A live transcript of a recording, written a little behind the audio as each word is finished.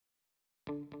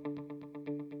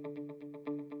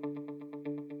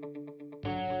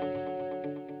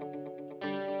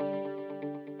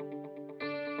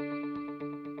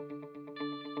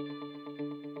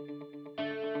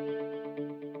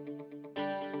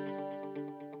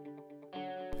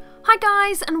Hi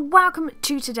guys, and welcome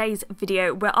to today's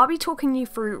video where I'll be talking you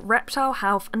through reptile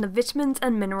health and the vitamins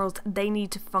and minerals they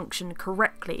need to function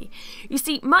correctly. You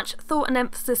see, much thought and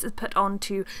emphasis is put on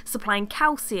to supplying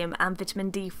calcium and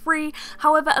vitamin D3,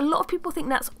 however a lot of people think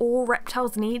that's all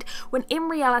reptiles need, when in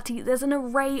reality there's an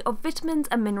array of vitamins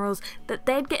and minerals that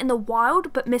they'd get in the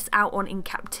wild but miss out on in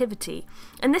captivity,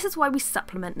 and this is why we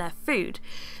supplement their food.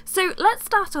 So let's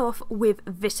start off with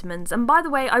vitamins, and by the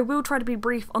way I will try to be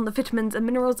brief on the vitamins and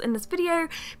minerals in this video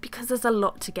because there's a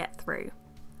lot to get through.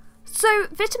 So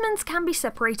vitamins can be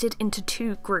separated into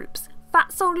two groups,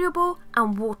 fat soluble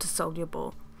and water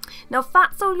soluble. Now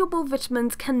fat soluble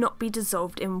vitamins cannot be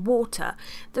dissolved in water.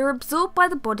 They're absorbed by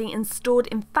the body and stored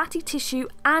in fatty tissue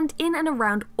and in and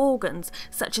around organs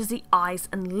such as the eyes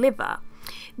and liver.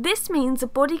 This means the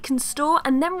body can store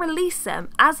and then release them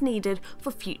as needed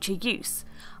for future use.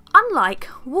 Unlike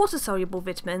water-soluble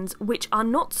vitamins, which are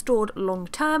not stored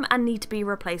long-term and need to be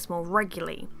replaced more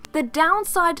regularly. The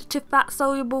downside to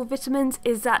fat-soluble vitamins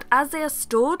is that as they are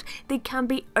stored, they can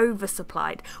be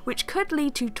oversupplied, which could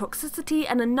lead to toxicity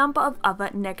and a number of other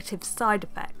negative side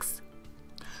effects.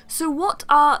 So what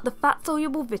are the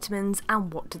fat-soluble vitamins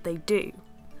and what do they do?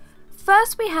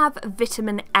 First we have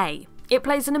vitamin A. It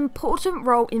plays an important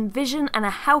role in vision and a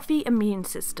healthy immune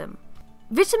system.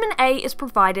 Vitamin A is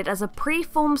provided as a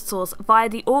preformed source via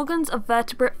the organs of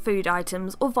vertebrate food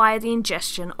items or via the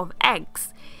ingestion of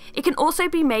eggs. It can also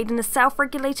be made in a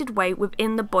self-regulated way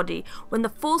within the body when the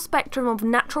full spectrum of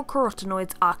natural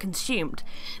carotenoids are consumed.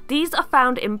 These are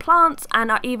found in plants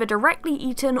and are either directly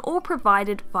eaten or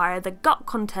provided via the gut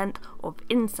content of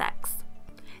insects.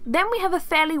 Then we have a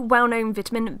fairly well-known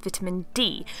vitamin, vitamin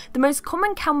D. The most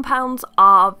common compounds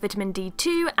are vitamin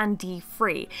D2 and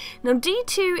D3. Now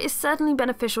D2 is certainly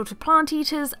beneficial to plant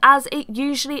eaters as it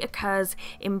usually occurs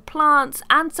in plants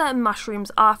and certain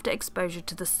mushrooms after exposure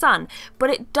to the sun, but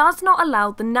it does not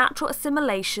allow the natural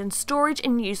assimilation, storage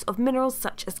and use of minerals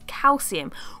such as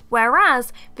calcium,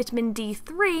 whereas vitamin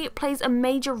D3 plays a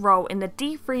major role in the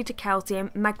D3 to calcium,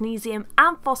 magnesium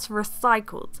and phosphorus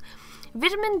cycles.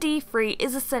 Vitamin D3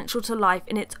 is essential to life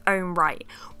in its own right,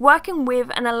 working with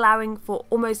and allowing for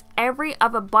almost every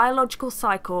other biological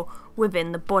cycle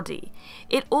within the body.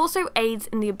 It also aids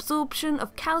in the absorption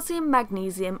of calcium,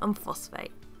 magnesium and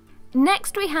phosphate.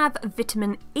 Next we have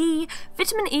vitamin E.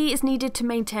 Vitamin E is needed to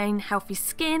maintain healthy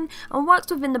skin and works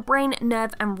within the brain,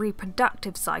 nerve and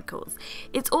reproductive cycles.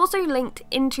 It's also linked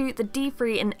into the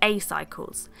D3 and A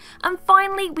cycles. And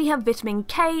finally we have vitamin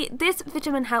K. This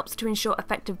vitamin helps to ensure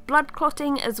effective blood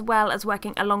clotting as well as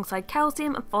working alongside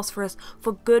calcium and phosphorus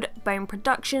for good bone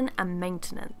production and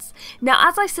maintenance. Now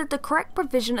as I said, the correct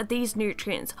provision of these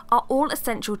nutrients are all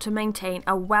essential to maintain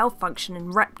a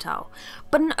well-functioning reptile,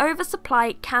 but an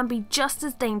oversupply can be just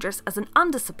as dangerous as an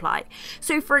undersupply.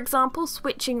 So for example,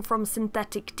 switching from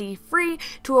synthetic D3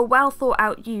 to a well thought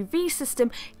out UV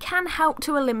system can help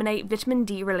to eliminate vitamin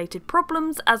D related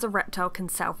problems as a reptile can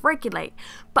self-regulate,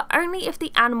 but only if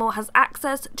the animal has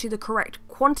access to the correct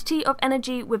quantity of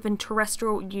energy within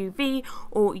terrestrial UV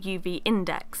or UV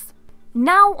index.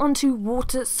 Now onto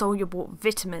water-soluble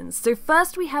vitamins. So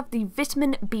first we have the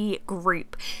vitamin B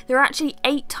group. There are actually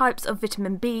 8 types of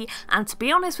vitamin B, and to be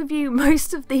honest with you,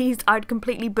 most of these I'd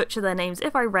completely butcher their names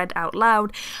if I read out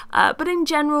loud, but in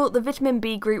general the vitamin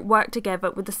B group work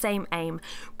together with the same aim: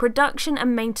 production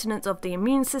and maintenance of the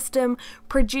immune system,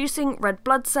 producing red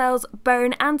blood cells,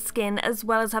 bone and skin, as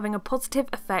well as having a positive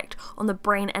effect on the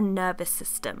brain and nervous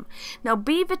system. Now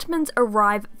B vitamins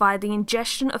arrive via the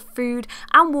ingestion of food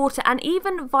and water, and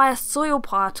even via soil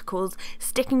particles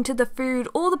sticking to the food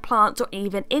or the plants or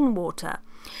even in water.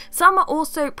 Some are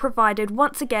also provided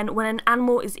once again when an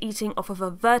animal is eating off of a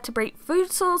vertebrate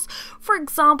food source. For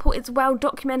example, it's well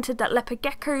documented that leopard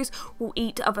geckos will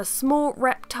eat other small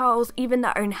reptiles, even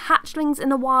their own hatchlings in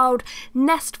the wild,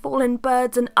 nest fallen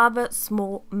birds and other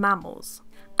small mammals.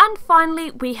 And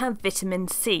finally, we have vitamin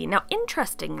C. Now,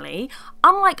 interestingly,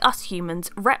 unlike us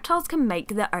humans, reptiles can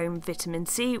make their own vitamin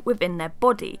C within their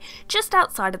body, just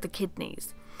outside of the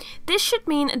kidneys. This should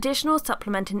mean additional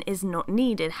supplementing is not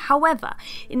needed. However,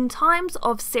 in times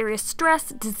of serious stress,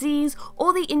 disease,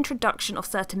 or the introduction of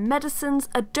certain medicines,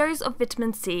 a dose of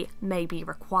vitamin C may be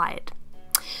required.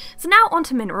 So now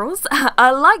onto minerals.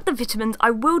 Like the vitamins, I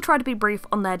will try to be brief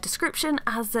on their description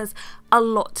as there's a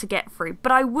lot to get through,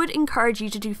 but I would encourage you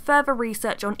to do further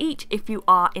research on each if you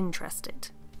are interested.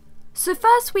 So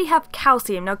first we have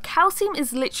calcium. Now calcium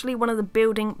is literally one of the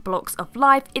building blocks of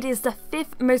life. It is the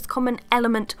 5th most common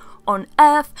element on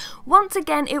Earth. Once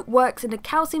again, it works in a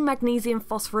calcium, magnesium,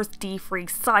 phosphorus D3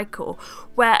 cycle,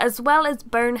 where as well as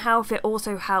bone health, it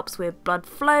also helps with blood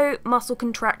flow, muscle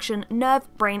contraction, nerve,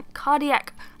 brain,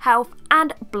 cardiac health,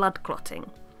 and blood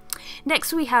clotting.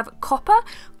 Next we have copper.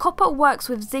 Copper works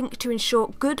with zinc to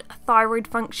ensure good thyroid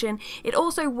function. It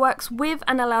also works with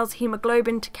and allows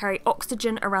hemoglobin to carry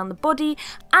oxygen around the body,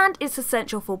 and it's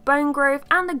essential for bone growth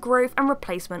and the growth and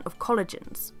replacement of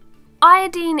collagens.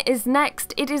 Iodine is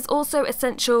next. It is also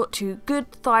essential to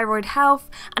good thyroid health,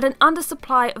 and an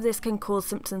undersupply of this can cause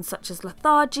symptoms such as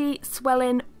lethargy,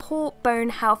 swelling, poor bone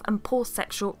health, and poor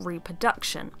sexual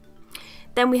reproduction.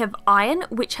 Then we have iron,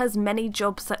 which has many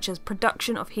jobs such as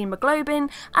production of hemoglobin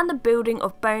and the building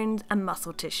of bones and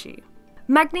muscle tissue.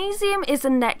 Magnesium is the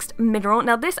next mineral.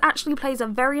 Now this actually plays a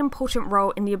very important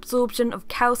role in the absorption of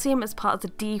calcium as part of the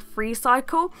D3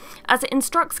 cycle, as it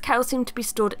instructs calcium to be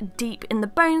stored deep in the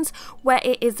bones, where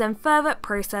it is then further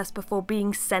processed before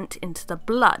being sent into the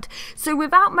blood. So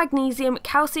without magnesium,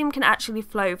 calcium can actually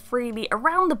flow freely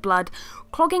around the blood,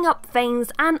 clogging up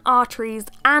veins and arteries,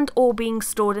 and or being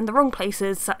stored in the wrong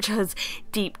places such as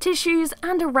deep tissues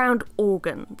and around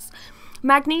organs.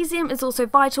 Magnesium is also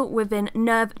vital within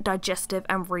nerve, digestive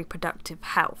and reproductive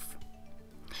health.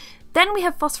 Then we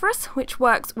have phosphorus, which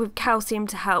works with calcium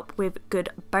to help with good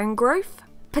bone growth.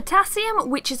 Potassium,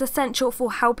 which is essential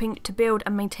for helping to build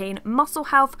and maintain muscle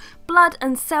health, blood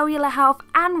and cellular health,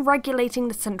 and regulating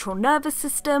the central nervous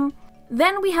system.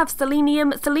 Then we have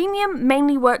selenium. Selenium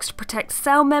mainly works to protect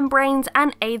cell membranes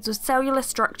and aids with cellular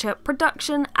structure,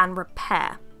 production and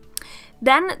repair.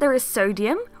 Then there is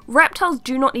sodium. Reptiles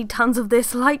do not need tons of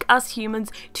this. Like us humans,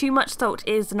 too much salt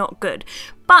is not good,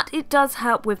 but it does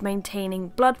help with maintaining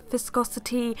blood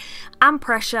viscosity and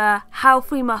pressure,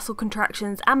 healthy muscle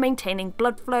contractions, and maintaining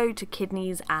blood flow to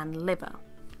kidneys and liver.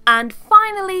 And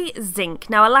finally, zinc.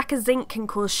 Now, a lack of zinc can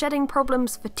cause shedding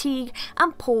problems, fatigue,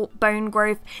 and poor bone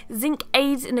growth. Zinc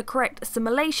aids in the correct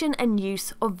assimilation and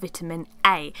use of vitamin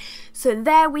A. So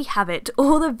there we have it,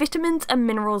 all the vitamins and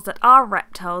minerals that our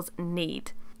reptiles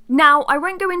need. Now, I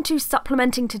won't go into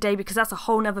supplementing today because that's a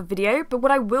whole nother video, but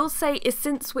what I will say is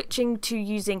since switching to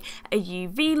using a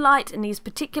UV light and these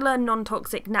particular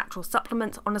non-toxic natural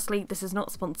supplements, honestly, this is not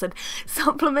sponsored,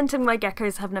 supplementing my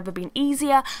geckos have never been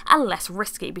easier and less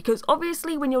risky, because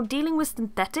obviously when you're dealing with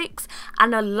synthetics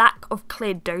and a lack of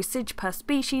clear dosage per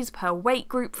species, per weight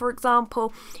group for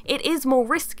example, it is more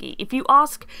risky. If you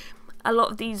ask a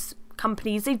lot of these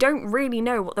companies, they don't really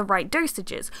know what the right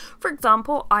dosage is. For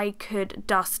example, I could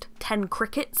dust 10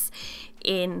 crickets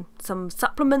in some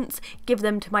supplements, give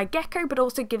them to my gecko, but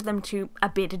also give them to a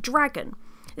bearded dragon.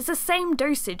 It's the same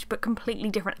dosage, but completely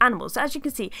different animals. So as you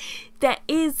can see, there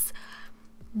is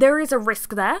a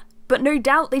risk there, but no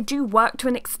doubt they do work to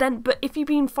an extent. But if you've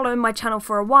been following my channel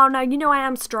for a while now, you know I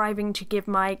am striving to give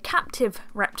my captive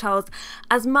reptiles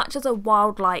as much as a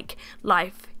wild-like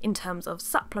life in terms of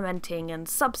supplementing and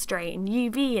substrate and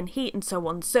UV and heat and so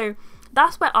on. So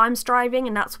that's where I'm striving,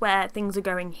 and that's where things are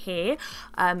going here.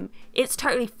 It's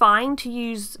totally fine to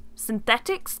use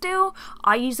synthetics still.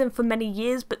 I use them for many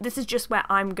years, but this is just where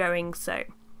I'm going, so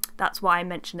that's why I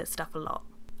mention this stuff a lot.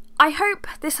 I hope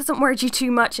this hasn't worried you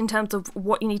too much in terms of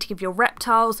what you need to give your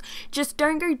reptiles. Just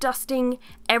don't go dusting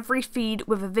every feed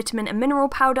with a vitamin and mineral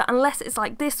powder unless it's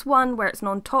like this one where it's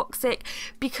non-toxic,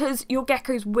 because your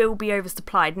geckos will be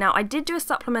oversupplied. Now, I did do a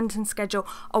supplementing schedule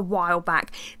a while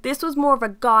back. This was more of a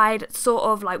guide, sort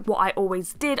of like what I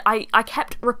always did. I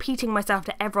kept repeating myself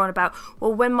to everyone about,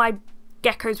 well, when my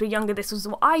geckos were younger, this was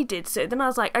what I did. So then I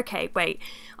was like, okay, wait,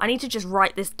 I need to just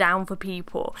write this down for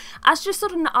people as just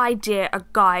sort of an idea, a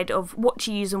guide of what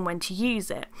to use and when to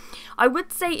use it. I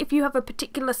would say if you have a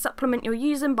particular supplement you're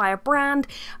using by a brand,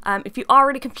 if you are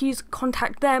really confused,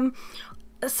 contact them.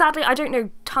 Sadly, I don't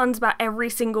know tons about every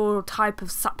single type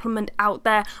of supplement out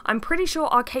there. I'm pretty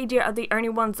sure Arcadia are the only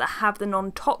ones that have the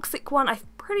non-toxic one. I'm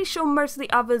pretty sure most of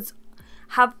the others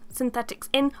have synthetics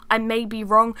in. I may be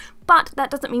wrong, but that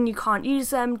doesn't mean you can't use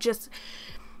them. Just,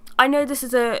 I know this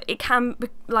is it can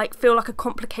like feel like a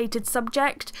complicated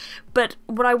subject, but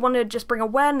what I want to just bring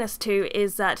awareness to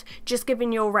is that just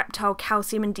giving your reptile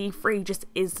calcium and D3 just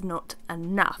is not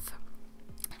enough.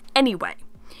 Anyway,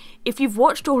 if you've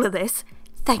watched all of this,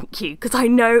 thank you, because I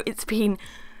know it's been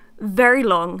very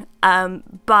long,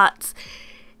 but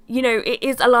you know, it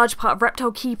is a large part of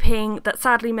reptile keeping that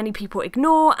sadly many people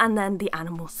ignore, and then the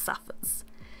animal suffers.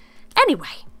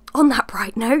 Anyway, on that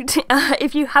bright note,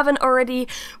 if you haven't already,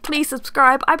 please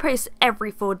subscribe. I post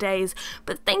every 4 days.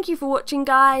 But thank you for watching,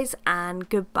 guys, and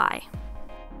goodbye.